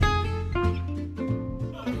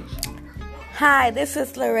Hi, this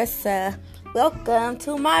is Larissa. Welcome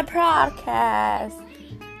to my podcast.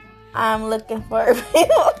 I'm looking for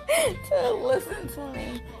people to listen to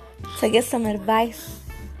me, to get some advice.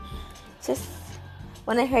 Just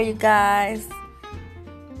want to hear you guys.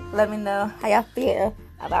 Let me know how y'all feel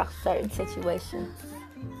about certain situations.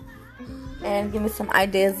 And give me some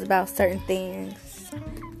ideas about certain things.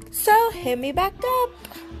 So, hit me back up.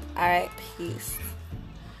 Alright, peace.